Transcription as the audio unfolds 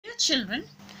children,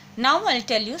 now I'll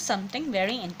tell you something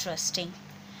very interesting.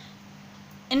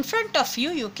 In front of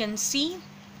you, you can see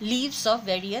leaves of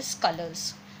various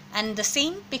colors, and the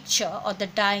same picture or the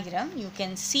diagram you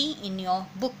can see in your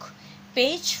book,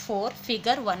 page 4,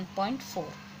 figure 1.4,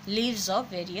 leaves of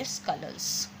various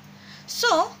colors.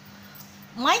 So,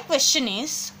 my question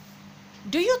is,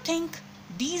 do you think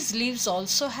these leaves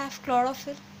also have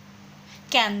chlorophyll?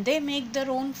 Can they make their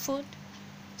own food?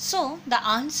 So, the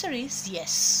answer is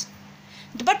yes.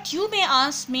 But you may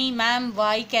ask me, ma'am,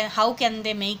 how can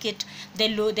they make it?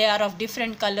 They are of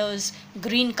different colors.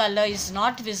 Green color is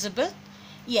not visible.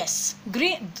 Yes,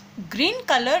 green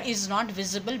color is not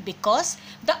visible because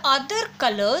the other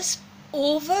colors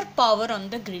overpower on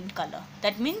the green color.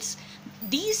 That means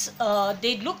these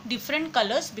they look different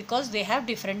colors because they have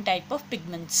different type of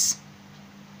pigments.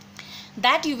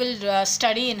 That you will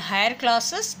study in higher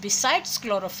classes. Besides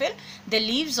chlorophyll, the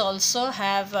leaves also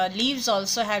have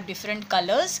different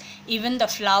colors. Even the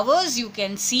flowers, you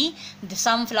can see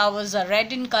some flowers are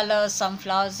red in color, some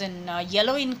flowers in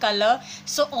yellow in color.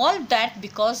 So all that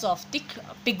because of the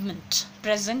pigment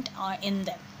present in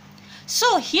them.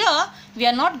 So here we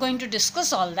are not going to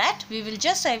discuss all that. I will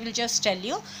just tell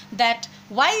you that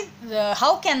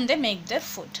how can they make their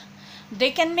food.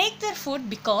 They can make their food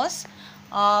because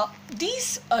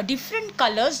these different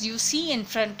colors you see in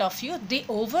front of you, they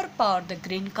overpower the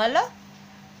green color.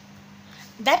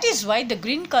 That is why the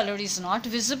green color is not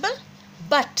visible,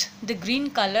 but the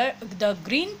green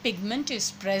pigment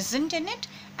is present in it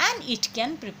and it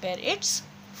can prepare its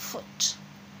food.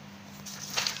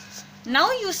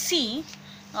 Now you see,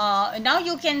 now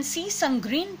you can see some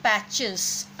green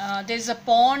patches. There is a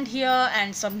pond here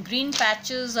and some green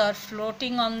patches are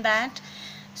floating on that.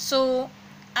 So,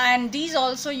 and these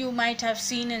also you might have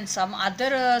seen in some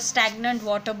other stagnant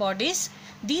water bodies.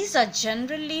 These are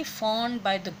generally formed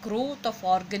by the growth of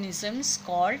organisms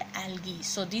called algae.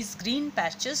 So these green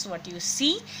patches, what you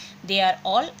see, they are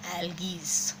all algae.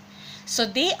 So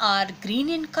they are green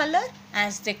in color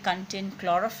as they contain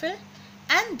chlorophyll,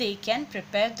 and they can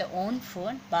prepare their own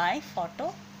food by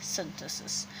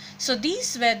photosynthesis. So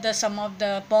these were some of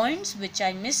the points which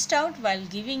I missed out while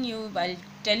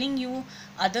telling you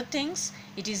other things.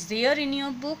 It is there in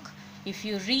your book. If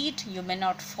you read, you may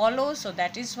not follow. So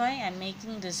that is why I am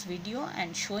making this video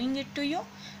and showing it to you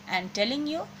and telling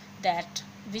you that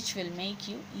which will make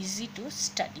you easy to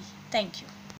study. Thank you.